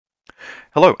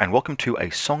Hello and welcome to a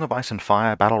Song of Ice and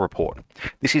Fire battle report.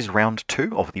 This is round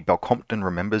 2 of the Belcompton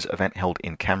Remembers event held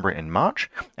in Canberra in March,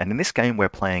 and in this game we're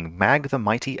playing Mag the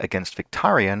Mighty against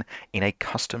Victarion in a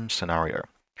custom scenario.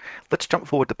 Let's jump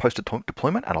forward to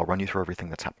post-deployment and I'll run you through everything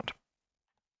that's happened.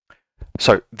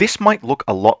 So this might look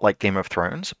a lot like Game of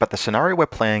Thrones, but the scenario we're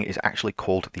playing is actually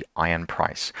called the Iron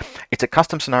Price. It's a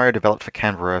custom scenario developed for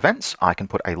Canberra events. I can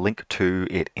put a link to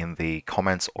it in the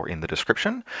comments or in the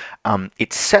description.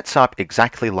 It sets up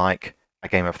exactly like a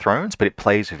Game of Thrones, but it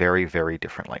plays very, very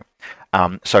differently.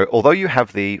 So although you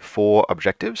have the 4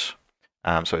 objectives,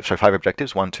 so 5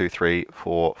 objectives, 1, 2, 3,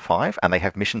 4, 5, and they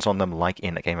have missions on them like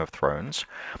in a Game of Thrones,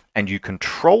 and you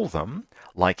control them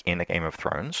like in a Game of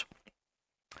Thrones,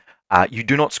 you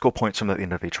do not score points from at the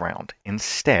end of each round.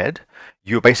 Instead,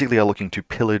 you basically are looking to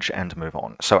pillage and move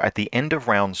on. So at the end of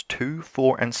rounds 2,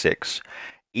 4, and 6,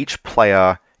 each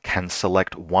player can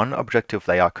select one objective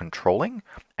they are controlling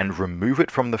and remove it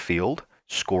from the field,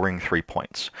 scoring 3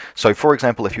 points. So for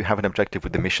example, if you have an objective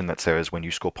with the mission that says when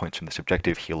you score points from this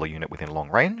objective, heal a unit within long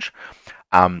range,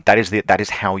 that is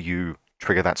how you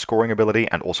trigger that scoring ability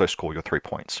and also score your 3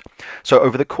 points. So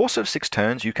over the course of 6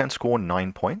 turns, you can score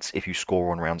 9 points if you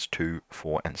score on rounds 2,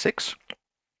 4, and 6.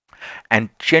 And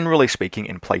generally speaking,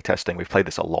 in playtesting, we've played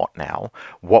this a lot now,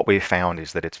 what we've found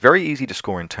is that it's very easy to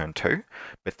score in turn 2,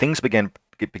 but things begin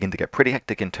to get pretty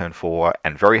hectic in turn 4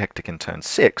 and very hectic in turn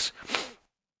 6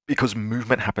 because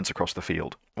movement happens across the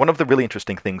field. One of the really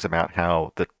interesting things about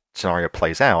how the scenario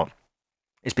plays out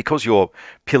is because you're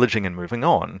pillaging and moving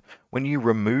on, when you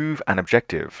remove an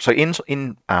objective. So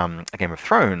in a Game of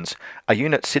Thrones, a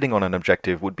unit sitting on an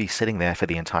objective would be sitting there for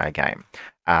the entire game.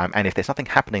 And if there's nothing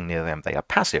happening near them, they are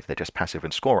passive. They're just passive in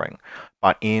scoring.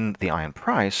 But in the Iron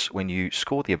Price, when you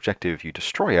score the objective, you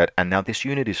destroy it, and now this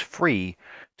unit is free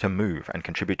to move and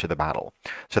contribute to the battle.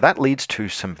 So that leads to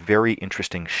some very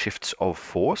interesting shifts of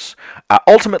force.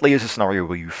 Ultimately, is a scenario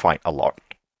where you fight a lot.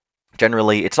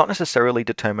 Generally, it's not necessarily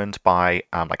determined by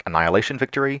like annihilation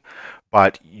victory,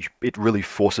 but it really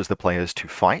forces the players to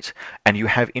fight, and you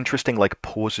have interesting like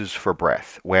pauses for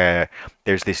breath, where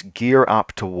there's this gear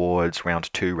up towards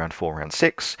round 2, round 4, round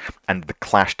 6, and the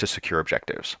clash to secure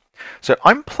objectives. So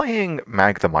I'm playing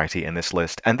Mag the Mighty in this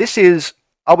list, and this is,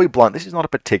 I'll be blunt, this is not a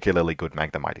particularly good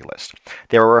Mag the Mighty list.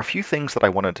 There are a few things that I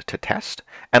wanted to test,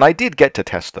 and I did get to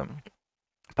test them,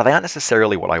 but they aren't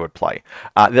necessarily what I would play.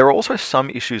 There are also some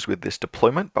issues with this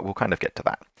deployment, but we'll kind of get to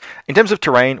that. In terms of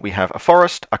terrain, we have a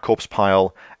forest, a corpse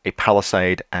pile, a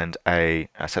palisade, and a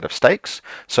set of stakes.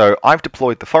 So I've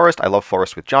deployed the forest. I love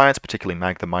forest with giants, particularly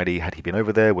Mag the Mighty, had he been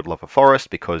over there, would love a forest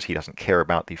because he doesn't care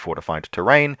about the fortified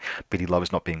terrain, but he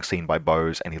loves not being seen by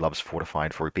bows, and he loves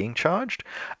fortified for being charged.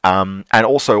 And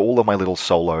also all of my little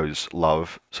solos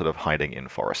love sort of hiding in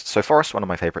forests. So forest, one of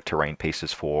my favorite terrain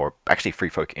pieces for actually free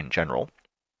folk in general.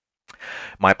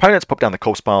 My opponent's put down the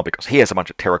corpse pile because he has a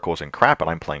bunch of terror causing crap and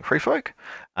I'm playing free folk.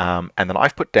 And then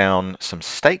I've put down some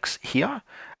stakes here.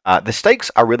 The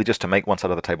stakes are really just to make one side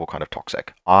of the table kind of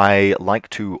toxic. I like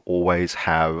to always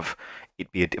have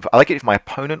it be I like it if my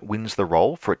opponent wins the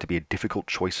roll for it to be a difficult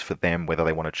choice for them whether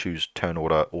they want to choose turn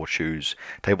order or choose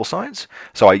table sides.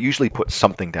 So I usually put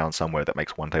something down somewhere that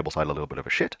makes one table side a little bit of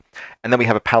a shit. And then we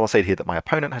have a palisade here that my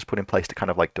opponent has put in place to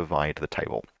kind of like divide the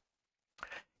table.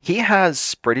 He has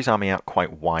spread his army out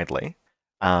quite widely,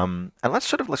 and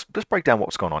let's break down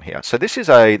what's going on here. So this is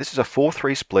a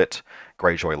 4-3 split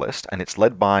Greyjoy list, and it's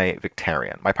led by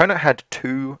Victarion. My opponent had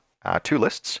two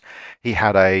lists. He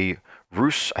had a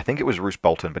Roose, I think it was Roose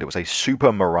Bolton, but it was a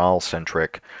super morale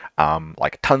centric,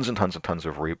 like tons and tons and tons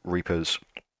of Reapers.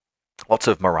 Lots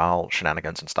of morale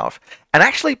shenanigans and stuff. And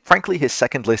actually, frankly, his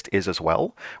second list is as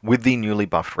well, with the newly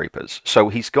buffed Reapers. So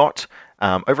he's got,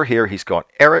 over here, he's got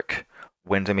Eric,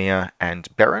 Wendemir, and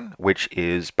Beren, which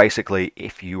is basically,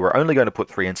 if you were only going to put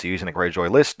 3 NCUs in a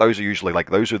Greyjoy list, those are usually like,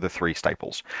 those are the 3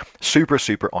 staples. Super,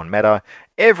 super on meta.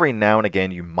 Every now and again,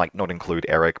 you might not include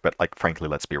Eric, but like, frankly,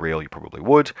 let's be real, you probably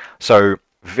would. So,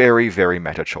 very, very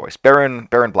meta choice. Beren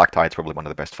Blacktide is probably one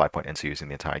of the best 5-point NCUs in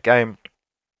the entire game.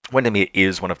 Wendemir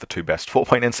is one of the 2 best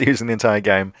 4-point NCUs in the entire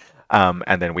game.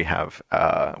 And then we have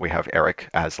Eric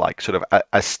as like sort of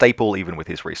a staple, even with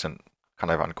his recent kind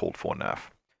of uncalled for nerf.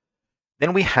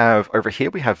 Then we have, over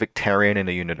here, we have Victarion in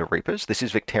a unit of Reapers. This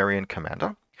is Victarion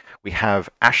Commander. We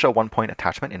have Asha 1-point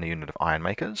attachment in a unit of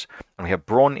Ironmakers. And we have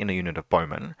Bronn in a unit of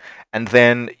Bowmen. And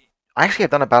then, I actually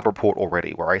have done a battle report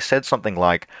already where I said something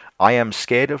like, I am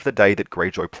scared of the day that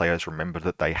Greyjoy players remember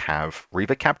that they have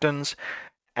Reaver Captains.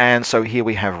 And so here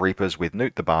we have Reapers with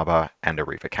Nute the Barber and a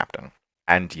Reaver Captain.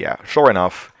 And yeah, sure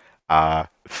enough,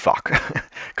 fuck.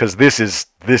 Because this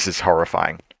is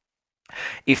horrifying.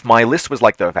 If my list was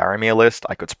like the Varamyr list,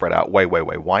 I could spread out way, way,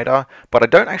 way wider, but I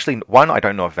don't actually, one, I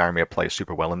don't know if Varamyr plays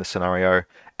super well in this scenario,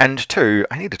 and two,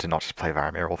 I needed to not just play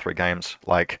Varamyr all 3 games.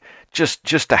 Like,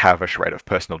 just to have a shred of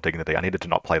personal dignity, I needed to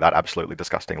not play that absolutely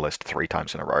disgusting list 3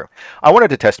 times in a row. I wanted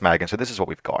to test Mag, and so this is what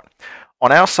we've got.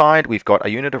 On our side, we've got a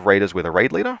unit of raiders with a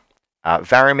raid leader.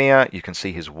 Varamyr, you can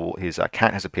see his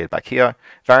cat has appeared back here.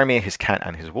 Varamyr, his cat,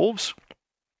 and his wolves.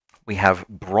 We have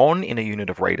Bronn in a unit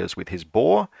of raiders with his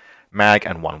boar, Mag,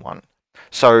 and Wun Wun.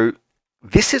 So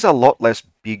this is a lot less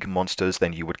big monsters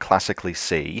than you would classically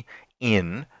see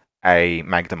in a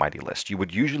Mag the Mighty list. You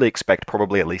would usually expect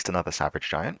probably at least another Savage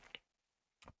Giant.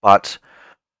 But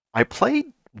I played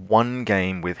 1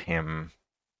 game with him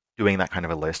doing that kind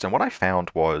of a list, and what I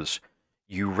found was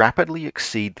you rapidly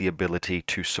exceed the ability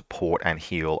to support and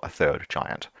heal a 3rd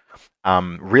giant.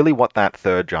 Really what that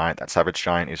 3rd giant, that Savage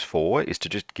Giant, is for is to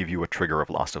just give you a trigger of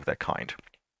Last of their kind.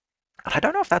 And I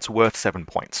don't know if that's worth 7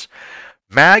 points.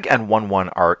 Mag and Wun Wun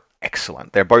are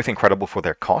excellent. They're both incredible for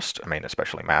their cost. I mean,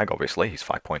 especially Mag, obviously. He's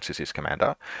 5 points as his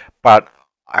commander. But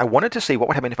I wanted to see what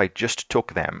would happen if I just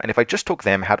took them. And if I just took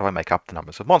them, how do I make up the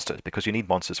numbers of monsters? Because you need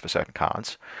monsters for certain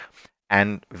cards.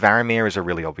 And Varamyr is a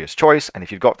really obvious choice. And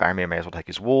if you've got Varamyr, may as well take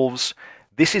his wolves.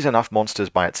 This is enough monsters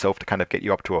by itself to kind of get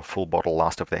you up to a full bottle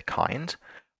Last of their kind.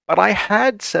 But I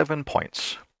had 7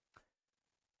 points.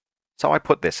 So I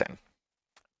put this in.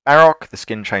 Borroq, the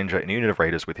Skinchanger, in a unit of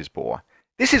raiders with his boar.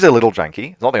 This is a little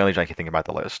janky. It's not the only janky thing about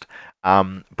the list.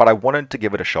 But I wanted to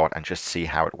give it a shot and just see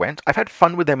how it went. I've had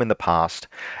fun with them in the past,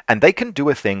 and they can do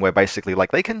a thing where basically,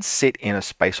 like, they can sit in a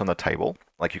space on the table.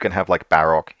 Like, you can have, like,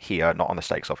 Borroq here, not on the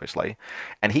stakes, obviously.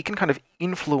 And he can kind of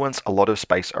influence a lot of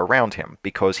space around him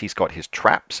because he's got his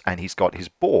traps and he's got his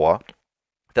boar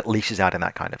that leashes out in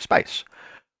that kind of space.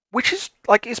 Which is,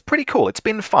 like, is pretty cool. It's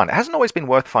been fun. It hasn't always been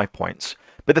worth 5 points.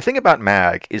 But the thing about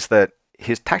Mag is that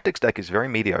his tactics deck is very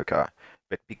mediocre,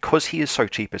 but because he is so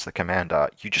cheap as the commander,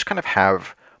 you just kind of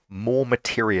have more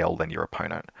material than your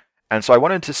opponent. And so I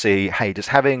wanted to see, hey, just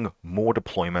having more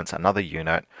deployments, another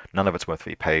unit, none of it's worth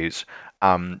VPs,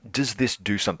 does this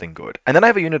do something good? And then I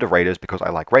have a unit of raiders because I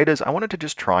like raiders. I wanted to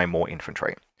just try more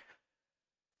infantry.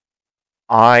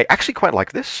 I actually quite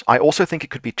like this. I also think it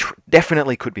could be,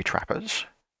 definitely could be trappers.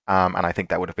 And I think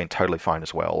that would have been totally fine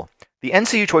as well. The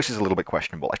NCU choice is a little bit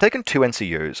questionable. I've taken 2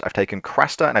 NCUs. I've taken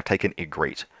Craster and I've taken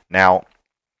Ygritte. Now,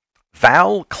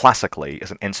 Val classically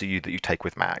is an NCU that you take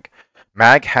with Mag.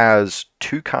 Mag has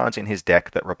 2 cards in his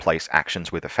deck that replace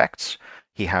actions with effects.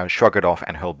 He has Shrug It Off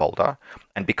and Hurl Boulder.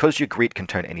 And because Ygritte can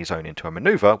turn any zone into a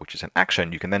maneuver, which is an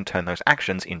action, you can then turn those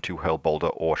actions into Hurl Boulder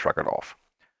or Shrug It Off.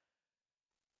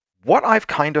 What I've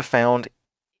kind of found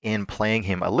in playing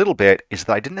him a little bit is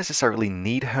that I didn't necessarily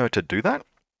need her to do that.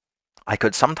 I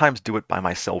could sometimes do it by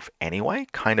myself anyway,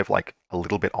 kind of like a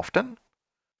little bit often.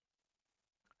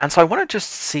 And so I want to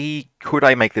just see, could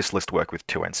I make this list work with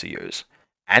 2 NCUs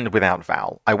and without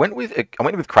Val? I went with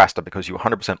Craster because you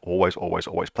 100%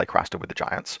 always play Craster with the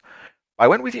Giants. I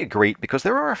went with Ygritte because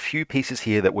there are a few pieces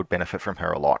here that would benefit from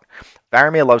her a lot.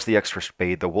 Varamyr loves the extra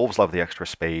speed, the Wolves love the extra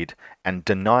speed, and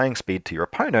denying speed to your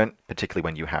opponent, particularly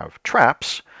when you have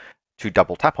traps, to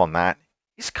double tap on that,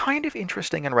 is kind of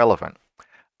interesting and relevant.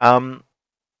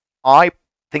 I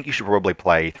think you should probably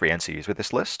play 3 NCUs with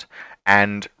this list,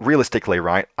 and realistically,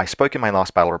 right, I spoke in my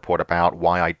last battle report about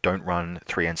why I don't run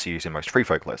 3 NCUs in most free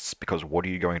folk lists, because what are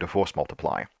you going to force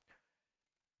multiply?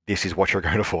 This is what you're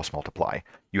going to force multiply.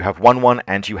 You have Wun Wun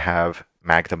and you have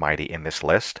Mag the Mighty in this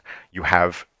list. You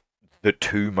have the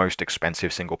 2 most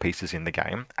expensive single pieces in the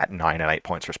game at 9 and 8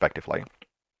 points respectively.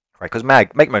 Right? Because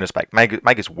make no mistake,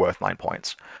 Mag is worth 9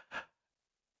 points.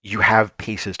 You have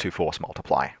pieces to force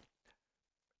multiply.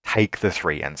 Take the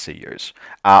 3 NCUs.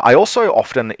 I also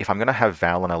often, if I'm going to have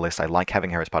Val on a list, I like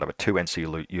having her as part of a 2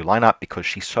 NCU lineup because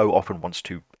she so often wants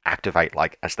to activate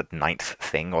like as the 9th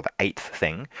thing or the 8th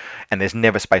thing, and there's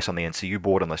never space on the NCU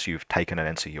board unless you've taken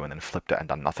an NCU and then flipped it and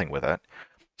done nothing with it.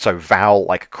 So Val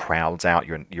like crowds out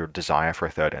your desire for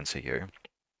a 3rd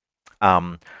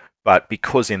NCU. But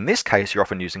because in this case you're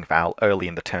often using Val early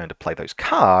in the turn to play those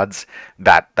cards,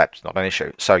 that's not an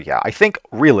issue. So yeah, I think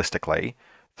realistically,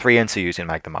 3 NCUs in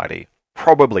Mag the Mighty,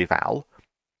 probably Val,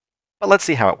 but let's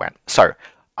see how it went. So,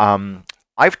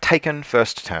 I've taken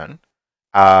first turn,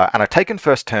 and I've taken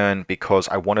first turn because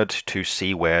I wanted to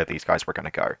see where these guys were going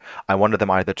to go. I wanted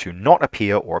them either to not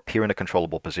appear or appear in a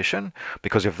controllable position,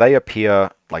 because if they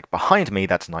appear like behind me,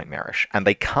 that's nightmarish, and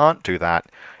they can't do that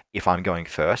if I'm going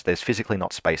first. There's physically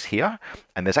not space here,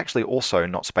 and there's actually also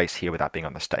not space here without being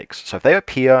on the stakes. So if they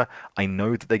appear, I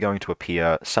know that they're going to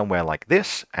appear somewhere like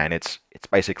this, and it's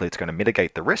going to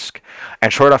mitigate the risk.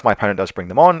 And sure enough, my opponent does bring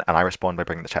them on, and I respond by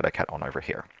bringing the Shadowcat on over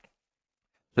here.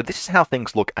 So this is how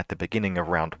things look at the beginning of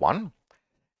round 1.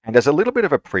 And as a little bit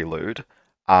of a prelude,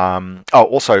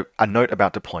 also a note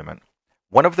about deployment.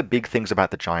 One of the big things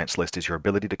about the Giants list is your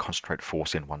ability to concentrate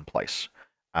force in one place.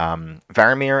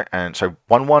 Varamyr and so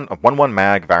Wun Wun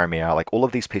Mag, Varamyr, like all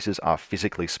of these pieces are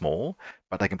physically small,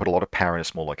 but they can put a lot of power in a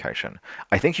small location.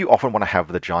 I think you often want to have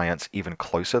the Giants even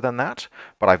closer than that,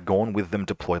 but I've gone with them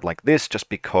deployed like this just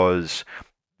because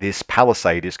this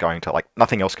palisade is going to, like,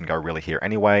 nothing else can go really here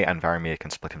anyway, and Varamyr can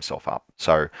split himself up.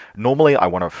 So normally I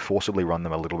want to forcibly run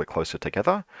them a little bit closer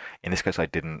together. In this case I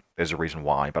didn't. There's a reason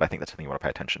why, but I think that's something you want to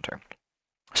pay attention to.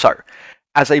 So,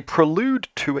 as a prelude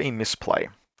to a misplay,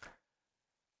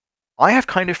 I have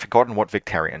kind of forgotten what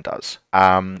Victarion does.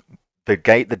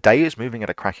 The day is moving at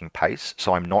a cracking pace,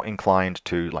 so I'm not inclined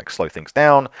to like slow things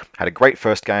down. Had a great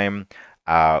first game,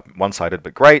 one-sided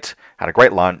but great. Had a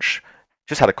great lunch.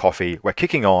 Just had a coffee, we're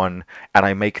kicking on, and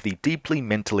I make the deeply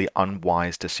mentally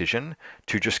unwise decision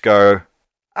to just go,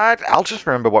 I'll just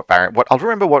remember what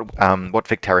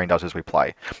Victarion does as we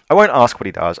play. I won't ask what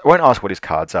he does. I won't ask what his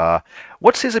cards are.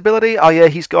 What's his ability? Oh yeah,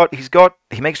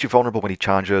 he makes you vulnerable when he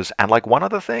charges, and like one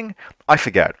other thing, I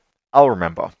forget. I'll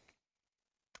remember.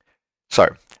 So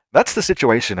that's the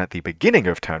situation at the beginning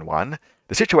of turn 1.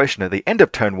 The situation at the end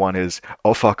of turn 1 is,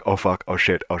 oh fuck, oh fuck, oh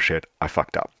shit, I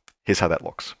fucked up. Here's how that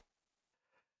looks.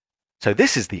 So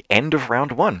this is the end of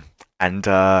round 1, and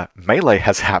melee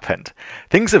has happened.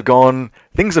 Things have gone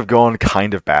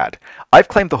kind of bad. I've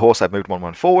claimed the horse, I've moved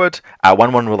 1-1 forward.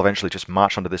 1-1 will eventually just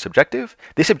march onto this objective.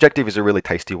 This objective is a really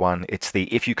tasty one. It's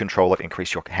the if you control it,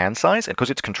 increase your hand size, and because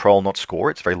it's control, not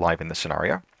score, it's very live in this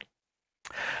scenario.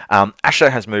 Asha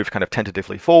has moved kind of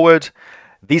tentatively forward.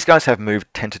 These guys have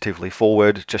moved tentatively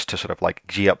forward just to sort of like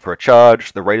gee up for a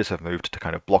charge. The Raiders have moved to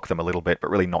kind of block them a little bit,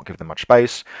 but really not give them much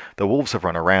space. The Wolves have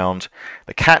run around.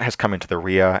 The Cat has come into the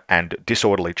rear and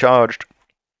disorderly charged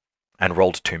and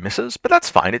rolled 2 misses, but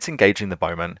that's fine. It's engaging the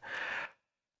Bowman.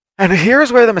 And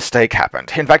here's where the mistake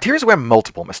happened. In fact, here's where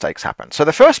multiple mistakes happened. So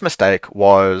the first mistake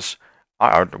was,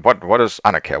 I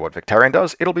don't care what Victarion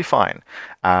does, it'll be fine.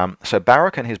 So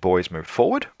Borroq and his boys moved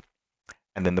forward,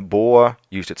 and then the boar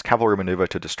used its cavalry maneuver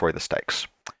to destroy the stakes.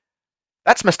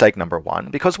 That's mistake number 1,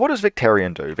 because what does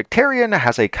Victarion do? Victarion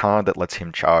has a card that lets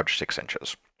him charge 6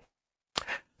 inches.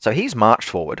 So he's marched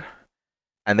forward,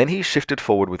 and then he's shifted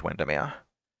forward with Windermere.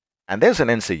 And there's an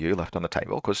NCU left on the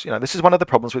table, because, you know, this is one of the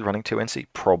problems with running 2 NC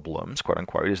problems, quote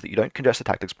unquote, is that you don't congest the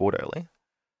tactics board early.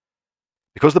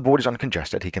 Because the board is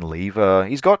uncongested, he can leave,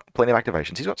 he's got plenty of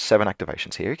activations. He's got 7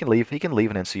 activations here. He can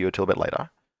leave an NCU until a bit later.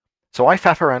 So I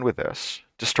faff around with this,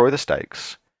 destroy the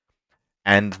stakes,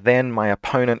 and then my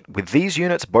opponent, with these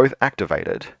units both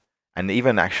activated, and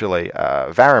even actually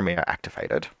Varamyr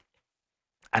activated,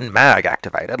 and Mag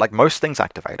activated, like most things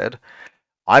activated,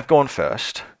 I've gone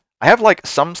first. I have like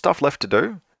some stuff left to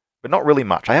do, but not really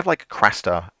much. I have like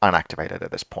Craster unactivated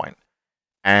at this point.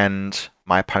 And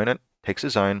my opponent takes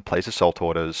his own, plays Assault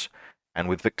Orders, and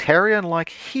with Victarion like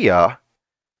here,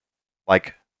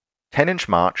 like 10-inch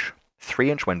march,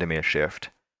 3-inch Windermere shift.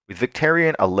 With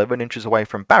Victarion 11 inches away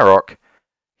from Borroq,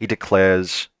 he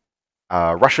declares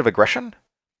Rush of Aggression.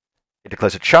 He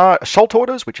declares Assault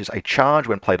Orders, which is a charge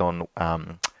when played on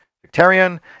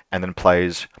Victarion, and then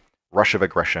plays Rush of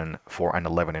Aggression for an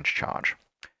 11-inch charge.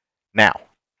 Now,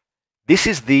 this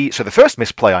is so the first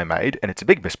misplay I made, and it's a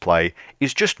big misplay,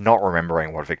 is just not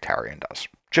remembering what Victarion does.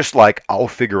 Just like, I'll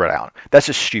figure it out. That's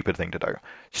a stupid thing to do.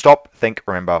 Stop, think,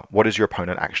 remember, what does your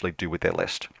opponent actually do with their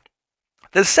list?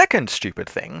 The second stupid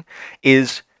thing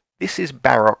is, this is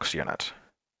Borroq's unit.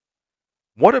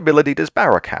 What ability does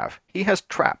Borroq have? He has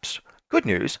traps. Good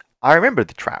news, I remembered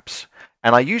the traps,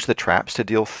 and I use the traps to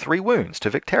deal 3 wounds to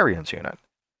Victarion's unit.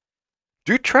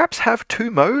 Do traps have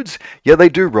 2 modes? Yeah, they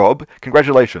do, Rob.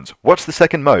 Congratulations. What's the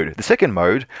second mode? The second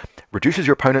mode reduces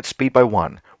your opponent's speed by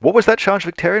 1. What was that charge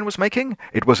Victarion was making?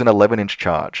 It was an 11-inch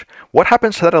charge. What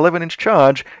happens to that 11-inch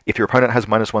charge if your opponent has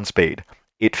 -1 speed?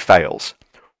 It fails.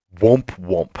 Womp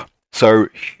womp. So,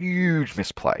 huge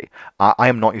misplay. I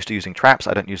am not used to using traps.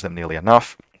 I don't use them nearly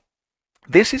enough.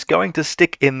 This is going to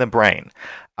stick in the brain.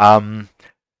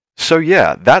 So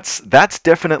yeah, that's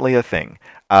definitely a thing.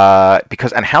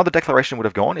 And how the declaration would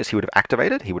have gone is he would have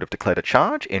activated, he would have declared a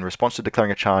charge. In response to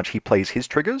declaring a charge, he plays his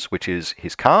triggers, which is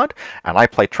his card, and I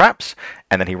play traps,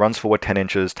 and then he runs forward 10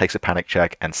 inches, takes a panic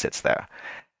check, and sits there.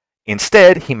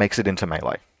 Instead, he makes it into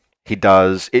melee. He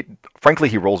does it, frankly,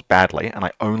 he rolls badly, and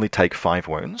I only take 5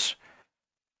 wounds,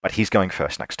 but he's going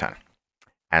first next turn.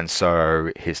 And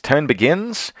so his turn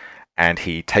begins, and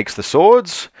he takes the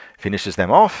swords, finishes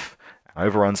them off, and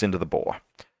overruns into the boar.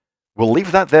 We'll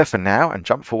leave that there for now and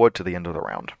jump forward to the end of the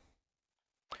round.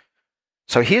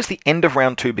 So here's the end of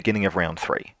round 2, beginning of round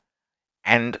 3.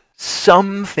 And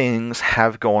some things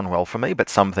have gone well for me, but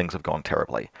some things have gone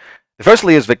terribly.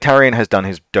 Firstly is Victarion has done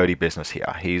his dirty business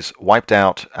here. He's wiped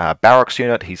out Borroq's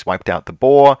unit, he's wiped out the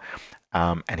Boar,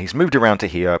 and he's moved around to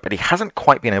here, but he hasn't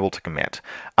quite been able to commit.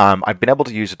 I've been able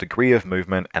to use a degree of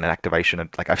movement and an activation.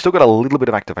 Like, I've still got a little bit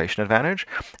of activation advantage,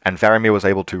 and Varamyr was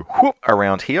able to whoop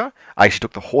around here. I actually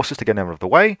took the horses to get out of the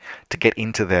way to get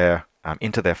into their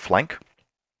flank,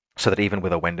 so that even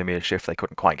with a Windermere shift, they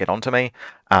couldn't quite get onto me.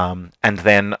 And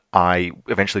then I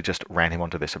eventually just ran him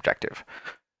onto this objective.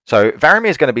 So Varamyr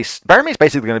is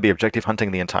basically going to be objective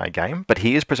hunting the entire game, but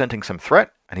he is presenting some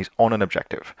threat, and he's on an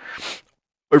objective.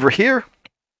 Over here,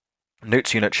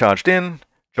 Nute's unit charged in,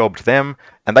 jobbed them,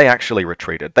 and they actually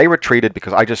retreated. They retreated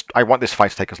because I want this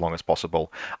fight to take as long as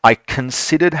possible. I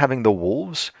considered having the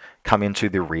wolves come into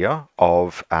the rear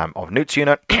of Nute's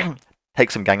unit,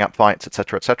 take some gang up fights,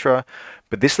 etc., etc.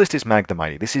 But this list is Mag the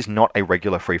Mighty. This is not a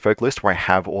regular free folk list where I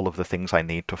have all of the things I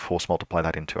need to force multiply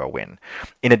that into a win.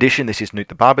 In addition, this is Nute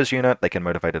the Barber's unit. They can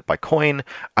motivate it by coin.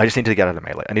 I just need to get out of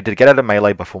melee. I need to get out of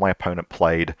melee before my opponent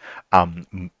played.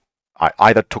 I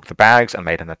either took the bags and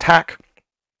made an attack,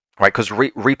 right? Because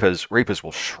Reapers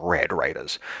will shred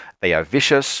Raiders. They are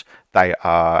vicious.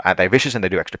 They're vicious and they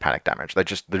do extra panic damage.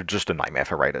 They're just a nightmare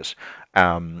for Raiders.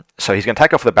 So he's going to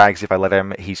take off the bags if I let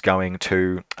him. He's going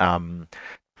to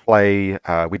play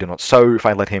We Do Not Sow if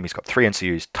I let him. He's got 3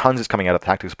 NCUs. Tons is coming out of the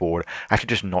tactics board. I have to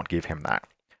just not give him that.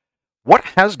 What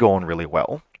has gone really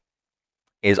well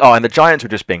is, and the Giants are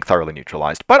just being thoroughly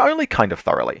neutralized, but only kind of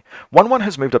thoroughly. Wun Wun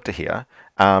has moved up to here,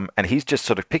 and he's just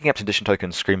sort of picking up condition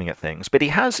tokens, screaming at things, but he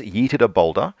has yeeted a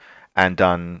boulder and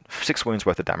done 6 wounds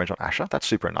worth of damage on Asha. That's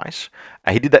super nice.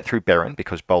 He did that through Baron,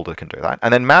 because Boulder can do that.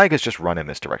 And then Mag has just run in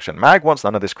this direction. Mag wants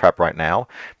none of this crap right now.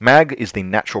 Mag is the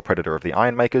natural predator of the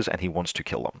Ironmakers, and he wants to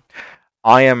kill them.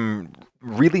 I am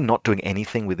really not doing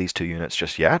anything with these 2 units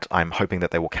just yet. I'm hoping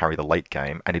that they will carry the late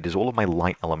game, and it is all of my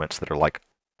light elements that are like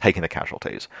taking the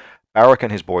casualties. Borroq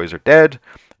and his boys are dead.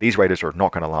 These raiders are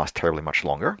not going to last terribly much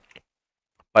longer.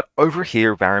 But over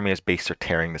here, Varamyr's beasts are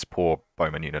tearing this poor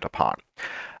bowman unit apart.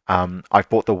 I've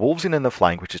brought the wolves in the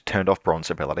flank, which has turned off bronze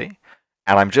ability,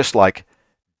 and I'm just like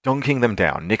dunking them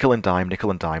down. Nickel and dime, nickel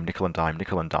and dime, nickel and dime,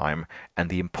 nickel and dime. And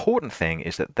the important thing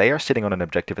is that they are sitting on an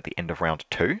objective at the end of round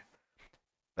 2,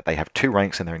 but they have 2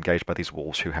 ranks and they're engaged by these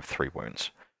wolves who have 3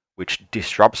 wounds, which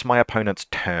disrupts my opponent's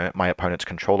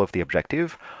control of the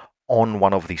objective on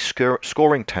one of the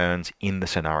scoring turns in the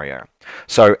scenario.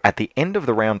 So at the end of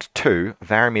the round 2,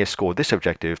 Varamyr scored this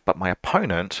objective, but my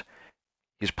opponent,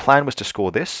 his plan was to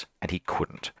score this, and he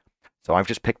couldn't. So I've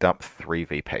just picked up 3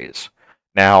 VPs.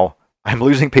 Now, I'm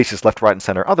losing pieces left, right, and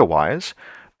center otherwise,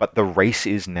 but the race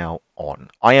is now on.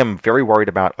 I am very worried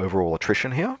about overall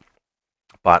attrition here,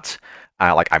 but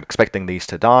I'm expecting these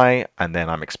to die, and then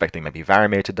I'm expecting maybe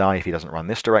Varamyr to die if he doesn't run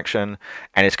this direction,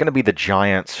 and it's going to be the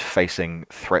Giants facing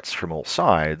threats from all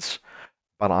sides,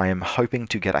 but I am hoping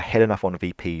to get ahead enough on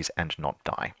VPs and not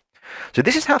die. So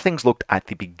this is how things looked at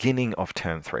the beginning of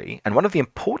turn 3, and one of the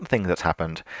important things that's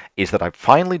happened is that I've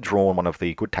finally drawn one of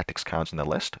the good tactics cards in the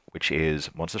list, which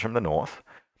is Monsters from the North,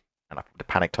 and I put a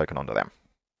panic token onto them.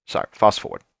 So, fast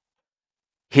forward.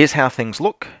 Here's how things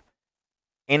look.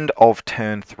 End of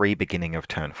turn 3, beginning of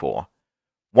turn 4.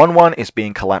 Wun Wun is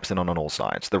being collapsed in on all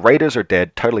sides. The Raiders are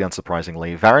dead, totally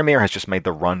unsurprisingly. Varamyr has just made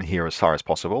the run here as far as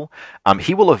possible.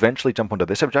 He will eventually jump onto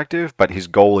this objective, but his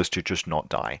goal is to just not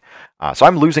die. So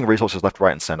I'm losing resources left,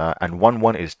 right, and center, and Wun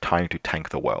Wun is trying to tank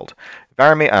the world.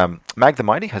 Varamyr, Mag the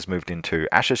Mighty has moved into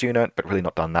Asha's unit, but really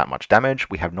not done that much damage.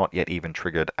 We have not yet even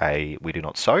triggered a We Do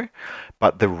Not Sow,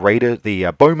 but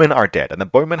the bowmen are dead, and the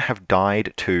bowmen have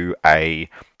died to a...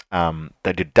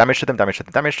 they did damage to them, damage to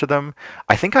them, damage to them.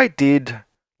 I think I did...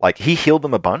 he healed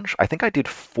them a bunch. I think I did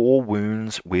 4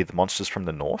 wounds with Monsters from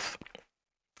the North.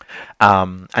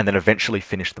 And then eventually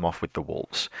finished them off with the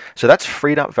wolves. So that's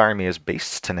freed up Varamyr's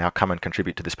beasts to now come and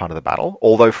contribute to this part of the battle.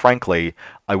 Although, frankly,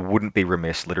 I wouldn't be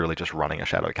remiss literally just running a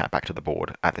Shadowcat back to the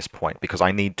board at this point, because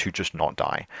I need to just not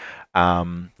die.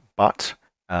 But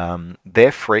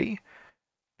they're free.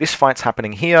 This fight's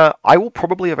happening here. I will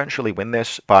probably eventually win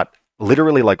this, but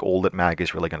literally all that Mag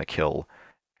is really going to kill,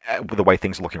 the way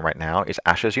things are looking right now, is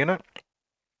Asha's unit,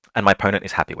 and my opponent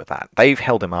is happy with that. They've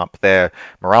held him up, they're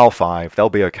morale 5, they'll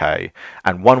be okay,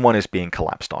 and Wun Wun is being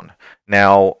collapsed on.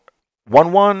 Now,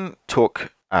 Wun Wun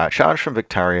took a charge from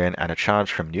Victarion and a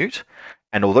charge from Nute,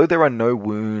 and although there are no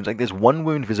wounds, there's 1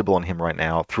 wound visible on him right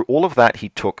now, through all of that he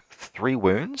took 3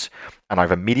 wounds, and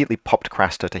I've immediately popped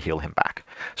Craster to heal him back.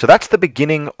 So that's the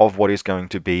beginning of what is going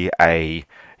to be a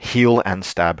heal and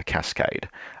stab cascade.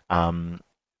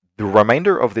 the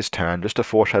remainder of this turn, just to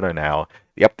foreshadow now,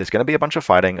 yep, there's going to be a bunch of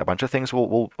fighting, a bunch of things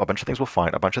will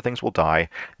fight, a bunch of things will die.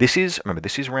 Remember,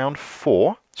 this is round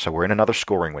 4, so we're in another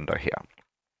scoring window here.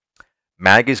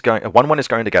 Mag is going, 1-1 is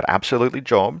going to get absolutely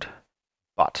jobbed,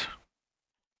 but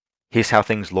here's how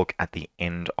things look at the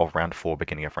end of round 4,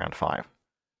 beginning of round 5.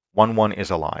 1-1 is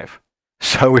alive.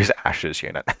 So is Asha's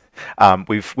unit.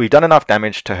 We've done enough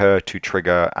damage to her to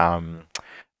trigger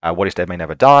What Is Dead May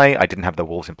Never Die. I didn't have the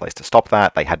wolves in place to stop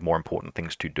that. They had more important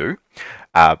things to do.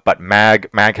 But Mag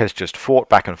has just fought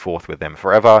back and forth with them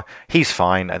forever. He's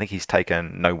fine. I think he's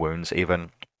taken no wounds even.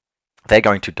 They're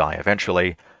going to die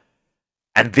eventually.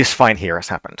 And this fight here has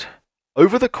happened.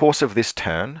 Over the course of this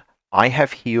turn, I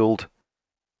have healed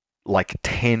like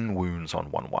 10 wounds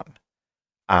on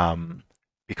 1-1.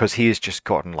 Because he has just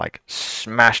gotten like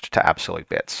smashed to absolute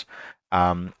bits.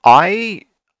 Turn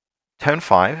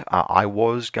 5, my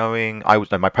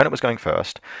opponent was going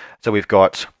first. So we've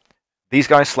got these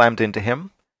guys slammed into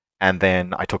him, and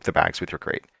then I took the bags with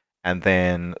Ygritte. And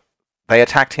then they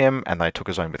attacked him, and I took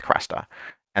a zone with Craster.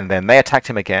 And then they attacked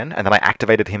him again, and then I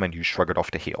activated him and used Shrug It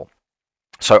Off to heal.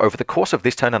 So over the course of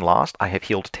this turn and last, I have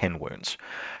healed 10 wounds.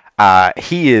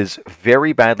 He is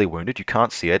very badly wounded. You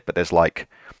can't see it, but there's like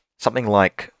something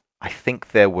like, I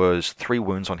think there was 3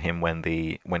 wounds on him when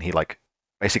he like,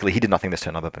 basically he did nothing this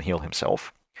turn other than heal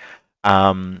himself.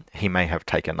 He may have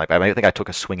taken, like, I think I took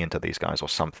a swing into these guys or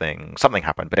something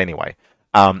happened, but anyway.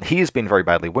 He has been very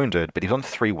badly wounded, but he's on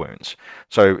 3 wounds.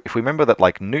 So if we remember that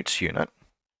like Nute's unit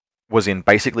was in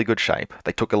basically good shape,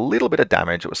 they took a little bit of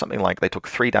damage. It was something like they took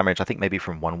 3 damage, I think maybe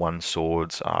from 1-1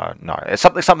 swords. No,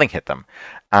 something hit them.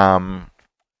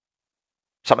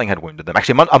 Something had wounded them.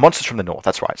 Actually, monsters from the north,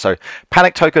 that's right. So,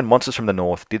 panic token, monsters from the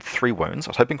north, did 3 wounds. I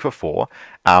was hoping for 4.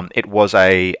 It was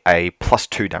a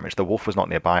 +2 damage. The wolf was not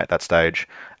nearby at that stage.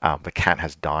 The cat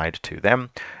has died to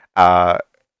them.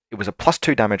 It was a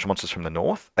 +2 damage monsters from the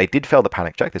north. They did fail the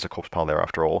panic check. There's a corpse pile there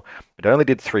after all. But it only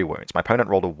did 3 wounds. My opponent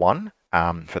rolled a 1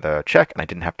 for the check, and I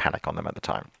didn't have panic on them at the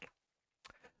time.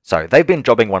 So, they've been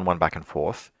jobbing 1-1 back and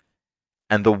forth.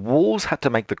 And the wolves had to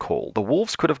make the call. The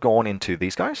wolves could have gone into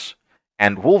these guys.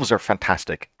 And wolves are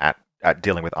fantastic at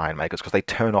dealing with Ironmakers because they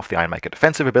turn off the Ironmaker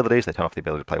defensive abilities, they turn off the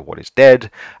ability to play What Is Dead.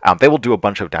 They will do a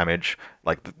bunch of damage.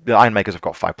 Like the Ironmakers have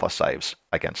got 5+ saves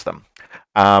against them.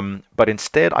 But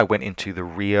instead I went into the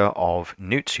rear of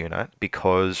Nute's unit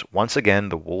because once again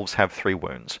the wolves have 3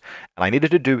 wounds. And I needed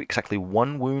to do exactly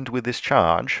 1 wound with this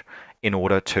charge in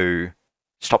order to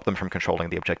stop them from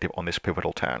controlling the objective on this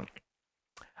pivotal turn.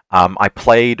 I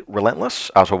played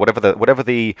Relentless, so whatever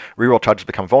the reroll charges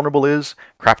become vulnerable is,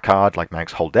 crap card like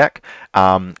Mag's whole deck.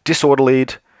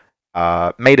 Disorderlied,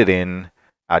 made it in,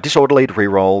 disorderlied,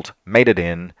 rerolled, made it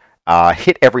in,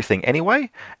 hit everything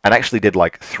anyway, and actually did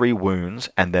like 3 wounds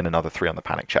and then another 3 on the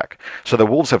panic check. So the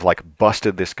wolves have like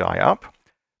busted this guy up,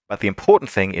 but the important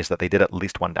thing is that they did at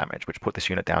least 1 damage, which put this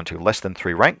unit down to less than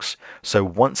 3 ranks. So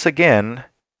once again,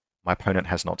 my opponent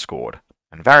has not scored.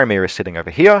 And Varamyr is sitting over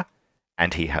here,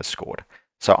 and he has scored.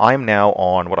 So I'm now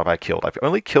on, what have I killed? I've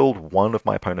only killed 1 of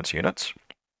my opponent's units.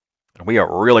 And we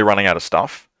are really running out of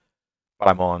stuff. But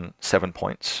I'm on 7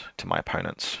 points to my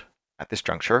opponent's, at this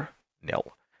juncture,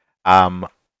 0.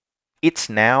 It's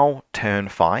now turn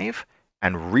 5,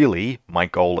 and really, my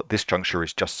goal at this juncture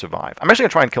is just survive. I'm actually going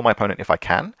to try and kill my opponent if I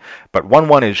can, but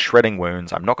 1-1 is shredding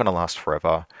wounds. I'm not going to last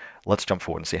forever. Let's jump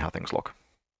forward and see how things look.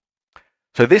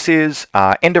 So this is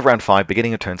end of round 5,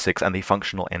 beginning of turn 6, and the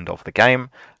functional end of the game,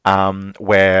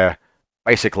 where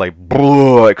basically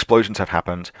explosions have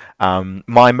happened.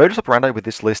 My modus operandi with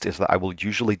this list is that I will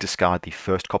usually discard the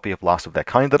first copy of Last of Their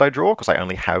Kind that I draw, because I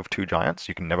only have 2 giants.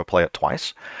 You can never play it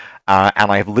twice.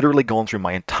 And I have literally gone through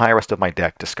my entire rest of my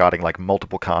deck, discarding like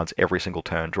multiple cards every single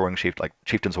turn, drawing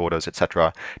Chieftain's Orders,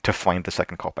 etc., to find the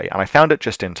second copy. And I found it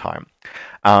just in time.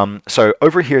 So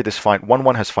over here, this fight,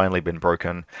 1-1 has finally been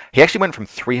broken. He actually went from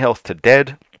 3 health to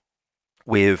dead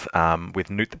with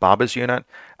Nute the Barber's unit,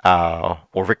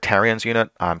 or Victarion's unit.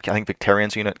 I think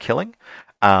Victarion's unit killing,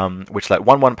 which let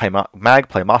 1-1 Mag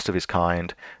play Master of his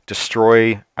kind,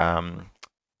 destroy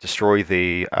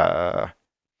the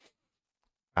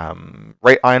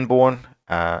Ironborn,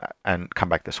 and come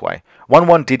back this way.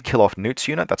 1-1 did kill off Nute's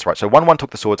unit, that's right. So 1-1 took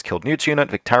the swords, killed Nute's unit,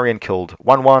 Victarion killed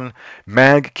 1-1,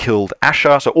 Mag killed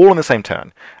Asha, so all in the same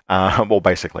turn. Well,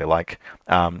 basically, like,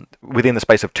 within the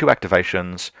space of 2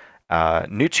 activations,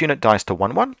 Nute's unit dies to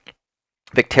 1-1,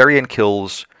 Victarion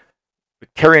kills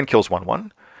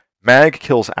 1-1, Mag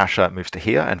kills Asha, moves to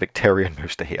here, and Victarion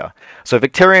moves to here. So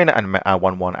Victarion and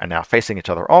 1-1 are now facing each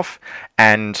other off,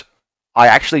 and I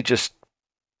actually just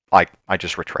I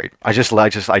just retreat. I just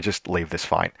leave this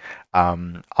fight.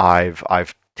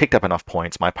 I've ticked up enough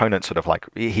points. My opponent sort of like,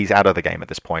 he's out of the game at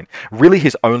this point. Really,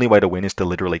 his only way to win is to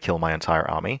literally kill my entire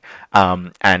army.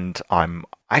 And I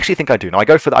actually think I do. No, I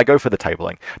go for the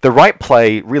tabling. The right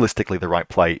play, realistically, the right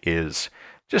play is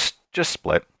just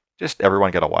split. Just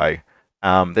everyone get away.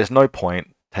 There's no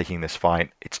point taking this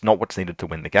fight. It's not what's needed to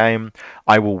win the game.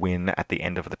 I will win at the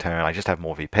end of the turn. I just have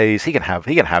more VPs. He can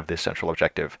have this central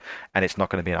objective, and it's not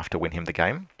going to be enough to win him the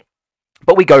game.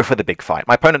 But we go for the big fight.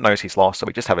 My opponent knows he's lost, so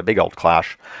we just have a big old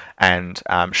clash. And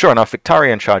sure enough,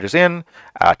 Victarion charges in,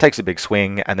 takes a big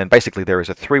swing, and then basically there is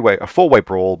a four-way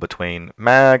brawl between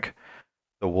Mag,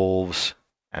 the Wolves,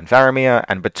 and Varamyr.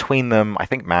 And between them, I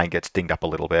think Mag gets dinged up a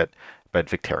little bit, but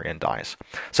Victarion dies.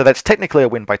 So that's technically a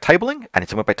win by tabling, and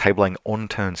it's a win by tabling on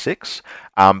turn 6.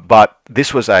 But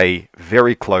this was a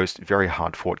very close, very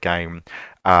hard-fought game.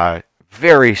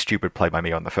 Very stupid play by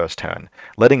me on the first turn.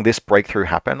 Letting this breakthrough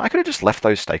happen, I could have just left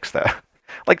those stakes there.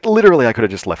 Like, literally, I could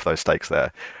have just left those stakes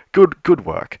there. Good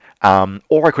work.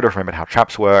 Or I could have remembered how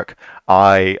traps work.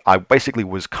 I basically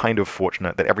was kind of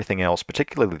fortunate that everything else,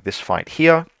 particularly this fight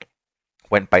here,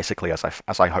 went basically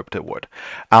as I hoped it would.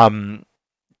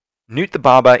 Nute the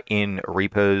Barber in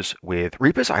Reapers with...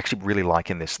 Reapers I actually really like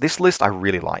in this. This list I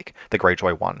really like, the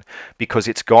Greyjoy one, because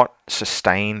it's got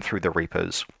sustain through the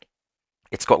Reapers.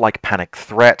 It's got like Panic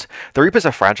Threat. The Reapers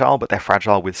are fragile, but they're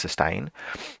fragile with sustain.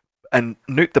 And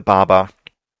Nute the Barber,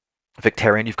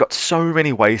 Victarion, you've got so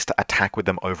many ways to attack with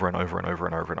them over and over and over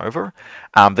and over and over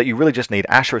that you really just need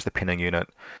Asha as the pinning unit,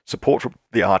 support from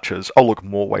the archers. Oh, look,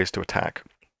 more ways to attack.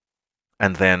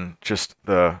 And then just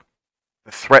the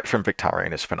threat from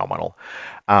Victarion is phenomenal.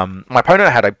 My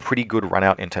opponent had a pretty good run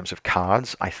out in terms of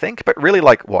cards, I think, but really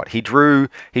like what? He drew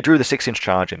the 6-inch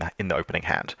charge in the opening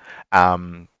hand.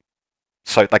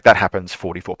 So like that happens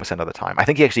 44% of the time. I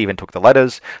think he actually even took the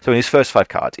letters. So in his first 5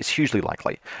 cards, it's hugely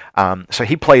likely. So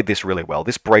he played this really well.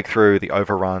 This breakthrough, the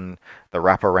overrun, the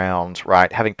wraparound,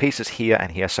 right? Having pieces here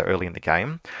and here so early in the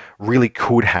game really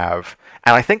could have.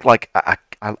 And I think like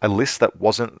a list that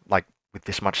wasn't like with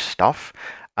this much stuff,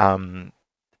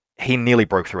 he nearly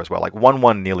broke through as well. Like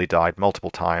 1-1 nearly died multiple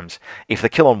times. If the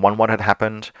kill on 1-1 had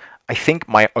happened, I think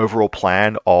my overall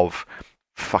plan of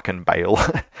fucking bail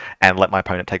and let my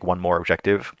opponent take one more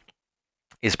objective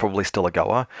is probably still a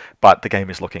goer, but the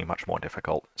game is looking much more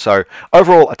difficult. So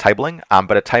overall a tabling,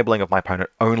 but a tabling of my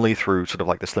opponent only through sort of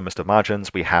like the slimmest of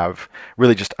margins. We have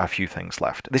really just a few things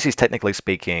left. This is technically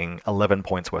speaking 11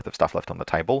 points worth of stuff left on the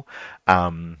table,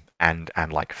 and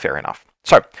like fair enough.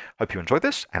 So hope you enjoyed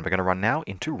this, and we're going to run now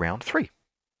into round 3.